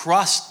want to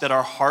trust that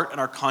our heart and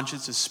our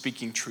conscience is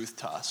speaking truth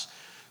to us.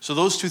 So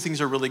those two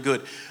things are really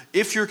good.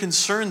 If you're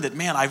concerned that,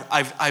 man,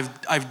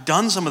 I've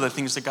done some of the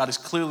things that God has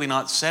clearly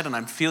not said and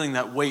I'm feeling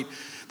that weight,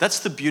 that's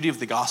the beauty of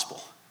the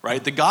gospel,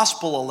 right? The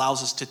gospel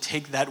allows us to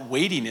take that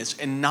weightiness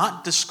and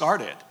not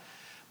discard it,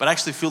 but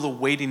actually feel the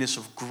weightiness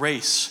of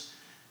grace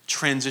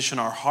transition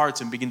our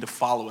hearts and begin to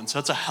follow. And so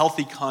it's a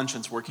healthy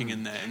conscience working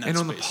in that and space.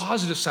 on the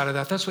positive side of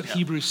that, that's what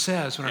Hebrews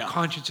says, when our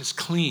conscience is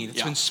clean,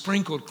 it's been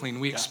sprinkled clean,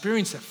 we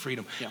experience that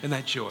freedom and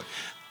that joy.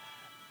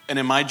 And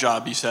in my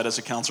job, you said, as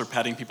a counselor,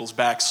 patting people's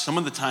backs, some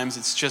of the times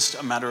it's just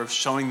a matter of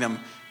showing them,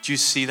 do you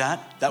see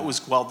that? That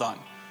was well done.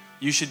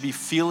 You should be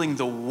feeling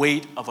the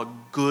weight of a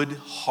good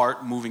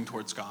heart moving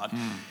towards God.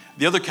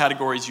 The other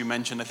categories you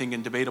mentioned, I think,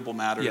 in debatable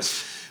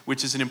matters,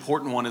 which is an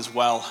important one as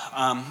well.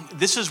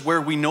 This is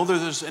where we know that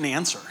there's an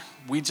answer.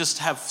 We just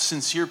have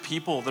sincere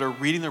people that are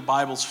reading their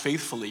Bibles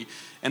faithfully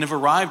and have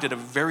arrived at a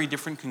very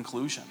different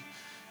conclusion.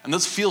 And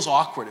this feels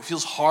awkward. It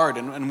feels hard.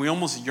 And we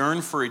almost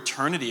yearn for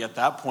eternity at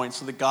that point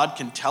so that God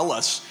can tell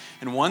us,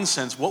 in one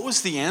sense, what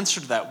was the answer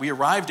to that? We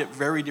arrived at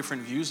very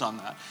different views on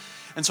that.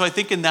 And so I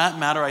think in that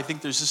matter, I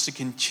think there's just a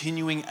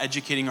continuing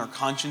educating our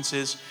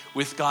consciences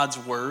with God's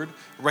word,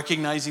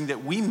 recognizing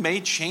that we may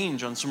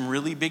change on some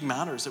really big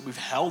matters that we've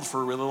held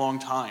for a really long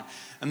time.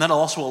 And that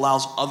also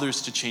allows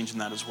others to change in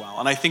that as well.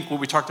 And I think what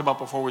we talked about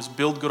before was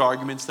build good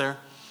arguments there.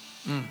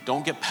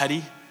 Don't get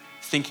petty.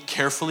 Think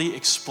carefully,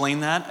 explain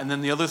that. And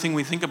then the other thing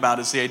we think about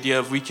is the idea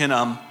of we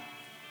can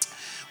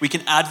We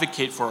can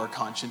advocate for our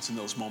conscience in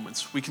those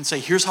moments. We can say,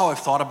 here's how I've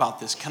thought about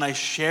this. Can I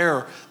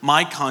share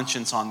my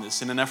conscience on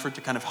this in an effort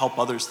to kind of help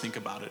others think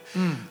about it?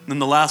 And then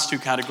the last two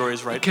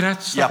categories, right? Can I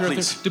stop Yeah, right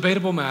please. there?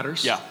 Debatable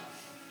matters. Yeah.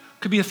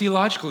 Could be a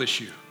theological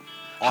issue.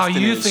 How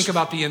Often you is. think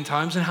about the end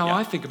times and how Yeah.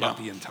 I think about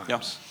Yeah. the end times.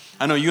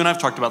 Yeah. I know you and I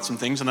have talked about some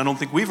things, and I don't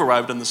think we've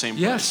arrived in the same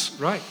place. Yes,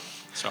 right.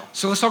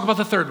 So let's talk about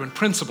the third one,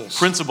 principles.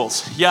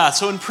 principles. Yeah,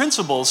 so in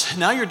principles,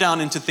 now you're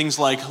down into things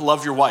like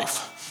love your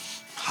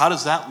wife. How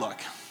does that look?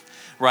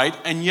 Right?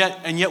 And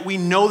yet we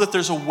know that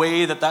there's a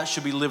way that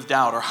should be lived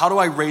out, or how do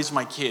I raise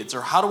my kids,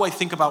 or how do I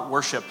think about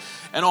worship,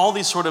 and all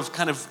these sort of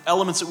kind of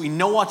elements that we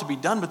know ought to be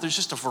done, but there's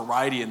just a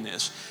variety in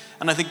this.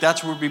 And I think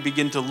that's where we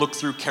begin to look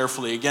through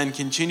carefully. Again,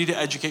 continue to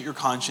educate your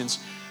conscience.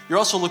 You're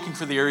also looking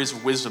for the areas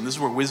of wisdom. This is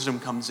where wisdom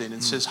comes in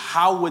and says,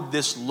 how would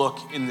this look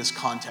in this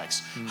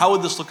context? How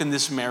would this look in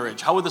this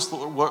marriage? How would this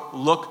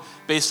look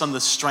based on the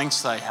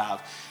strengths that I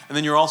have? And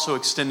then you're also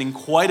extending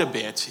quite a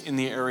bit in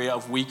the area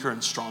of weaker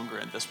and stronger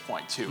at this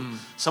point too.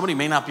 Somebody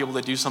may not be able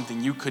to do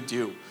something you could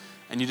do,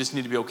 and you just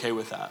need to be okay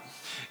with that.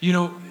 You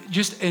know,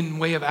 just in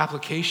way of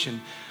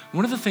application,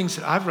 one of the things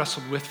that I've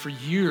wrestled with for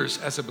years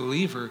as a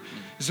believer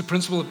is the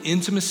principle of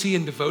intimacy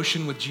and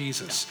devotion with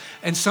Jesus.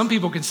 Yeah. And some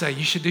people can say,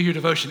 you should do your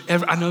devotion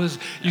I know this,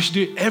 you should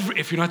do it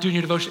if you're not doing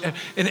your devotion.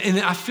 And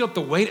I felt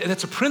the weight,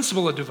 that's a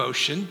principle of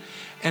devotion,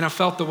 and I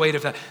felt the weight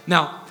of that.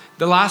 Now,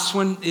 the last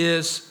one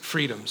is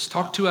freedoms.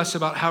 Talk to us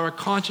about how our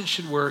conscience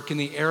should work in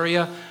the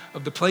area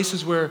of the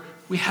places where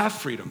we have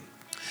freedom.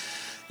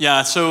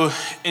 Yeah, so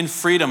in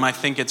freedom, I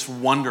think it's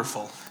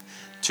wonderful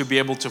to be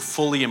able to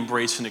fully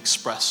embrace and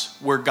express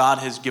where God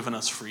has given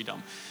us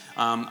freedom.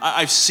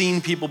 I've seen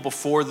people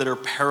before that are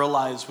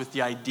paralyzed with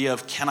the idea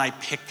of, can I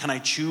pick, can I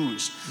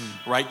choose,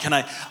 right?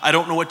 I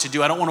don't know what to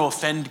do. I don't want to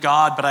offend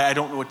God, but I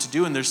don't know what to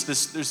do. And there's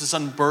this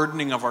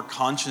unburdening of our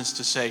conscience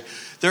to say,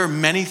 there are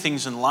many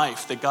things in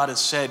life that God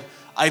has said,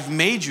 I've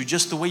made you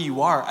just the way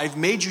you are. I've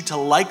made you to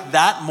like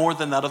that more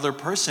than that other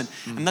person.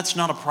 And that's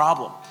not a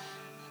problem.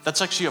 That's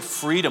actually a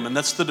freedom, and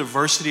that's the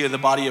diversity of the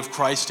body of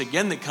Christ,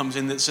 again, that comes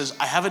in that says,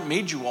 I haven't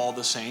made you all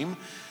the same.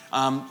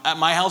 At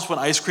my house, when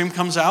ice cream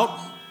comes out,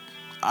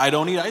 I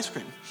don't eat ice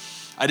cream.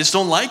 I just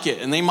don't like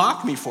it, and they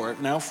mock me for it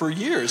now for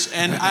years.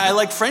 And I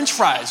like French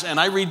fries,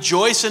 and I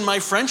rejoice in my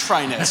French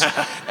fry-ness.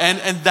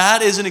 and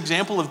that is an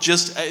example of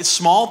just a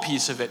small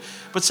piece of it.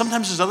 But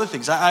sometimes there's other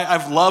things.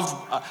 I've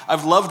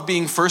loved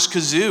being first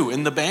kazoo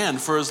in the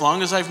band for as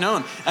long as I've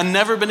known, and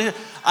never been.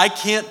 I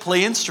can't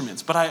play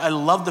instruments, but I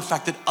love the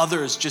fact that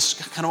others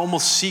just kind of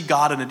almost see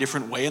God in a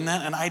different way in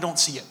that, and I don't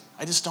see it.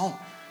 I just don't.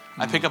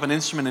 I pick up an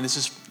instrument and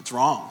it's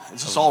wrong.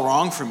 It's just all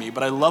wrong for me,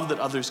 but I love that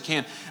others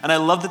can. And I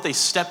love that they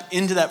step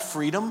into that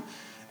freedom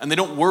and they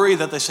don't worry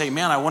that they say,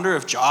 man, I wonder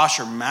if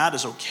Josh or Matt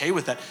is okay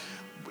with that.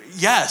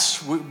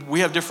 Yes, we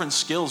have different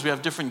skills, we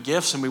have different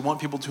gifts, and we want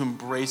people to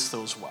embrace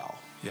those well.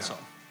 Yeah.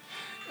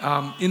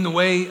 So. In the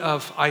way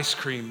of ice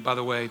cream, by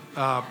the way,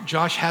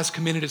 Josh has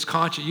committed his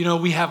conscience. You know,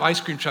 we have ice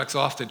cream trucks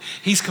often.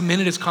 He's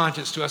committed his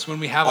conscience to us when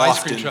we have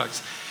ice cream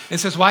trucks. And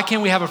says, why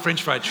can't we have a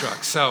French fry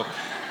truck? So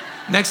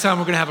next time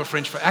we're going to have a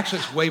French fry. Actually,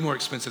 it's way more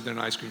expensive than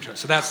an ice cream truck.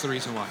 So that's the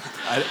reason why.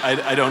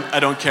 I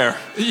don't care.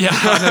 Yeah,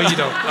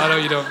 I know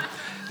you don't.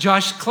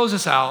 Josh, close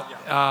us out.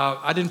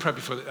 I didn't prep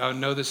you for that. I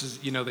know this is,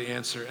 the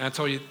answer. And I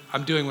told you,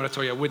 I'm doing what I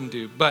told you I wouldn't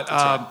do. But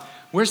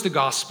where's the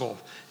gospel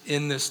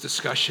in this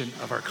discussion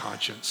of our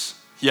conscience?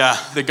 Yeah,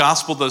 the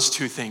gospel does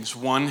two things.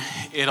 One,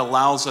 it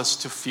allows us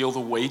to feel the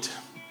weight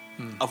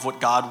of what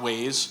God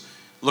weighs,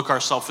 look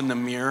ourselves in the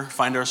mirror,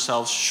 find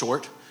ourselves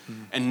short,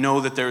 and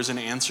know that there's an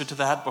answer to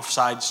that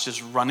besides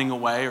just running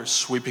away or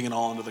sweeping it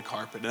all under the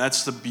carpet. And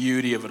that's the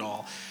beauty of it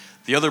all.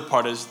 The other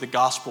part is the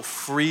gospel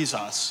frees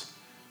us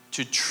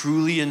to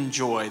truly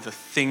enjoy the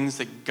things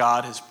that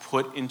God has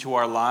put into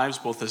our lives,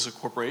 both as a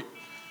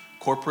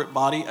corporate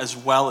body as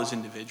well as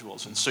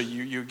individuals. And so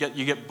you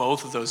get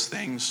both of those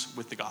things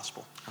with the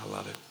gospel. I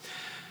love it.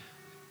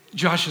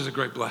 Josh is a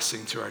great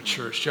blessing to our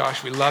church.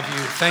 Josh, we love you.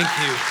 Thank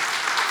you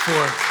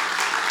for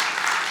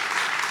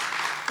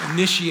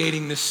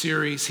initiating this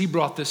series. He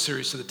brought this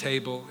series to the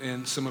table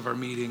in some of our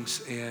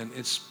meetings, and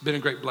it's been a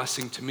great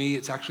blessing to me.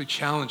 It's actually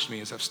challenged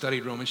me as I've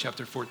studied Romans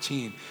chapter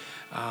 14.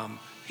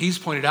 He's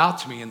pointed out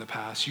to me in the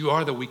past, you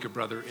are the weaker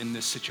brother in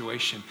this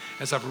situation.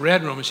 As I've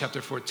read Romans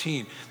chapter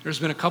 14, there's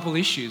been a couple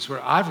issues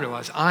where I've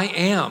realized I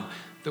am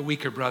the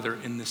weaker brother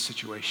in this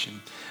situation.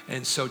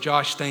 And so,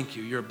 Josh, thank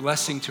you. You're a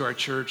blessing to our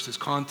church. This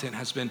content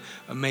has been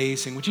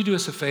amazing. Would you do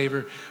us a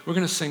favor? We're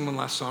going to sing one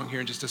last song here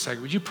in just a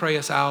second. Would you pray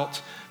us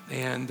out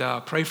and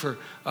pray for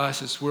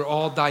us as we're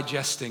all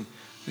digesting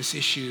this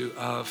issue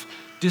of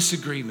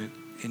disagreement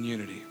and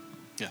unity?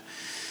 Yeah.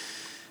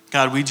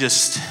 God,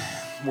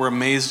 we're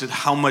amazed at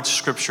how much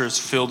Scripture is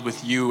filled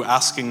with you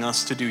asking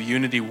us to do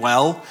unity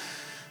well,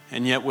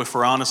 and yet if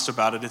we're honest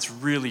about it, it's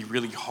really,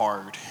 really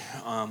hard.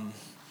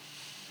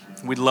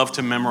 We'd love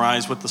to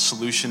memorize what the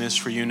solution is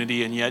for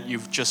unity, and yet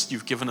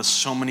you've given us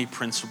so many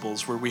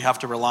principles where we have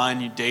to rely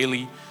on you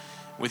daily.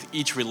 With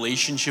each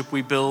relationship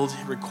we build,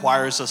 it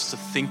requires us to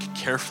think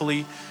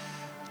carefully,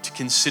 to to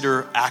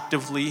consider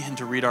actively and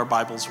to read our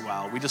Bibles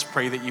well. We just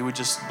pray that you would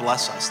just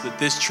bless us, that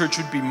this church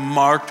would be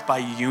marked by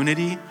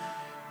unity,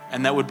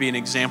 and that would be an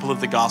example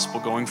of the gospel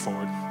going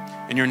forward.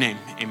 In your name,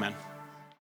 amen.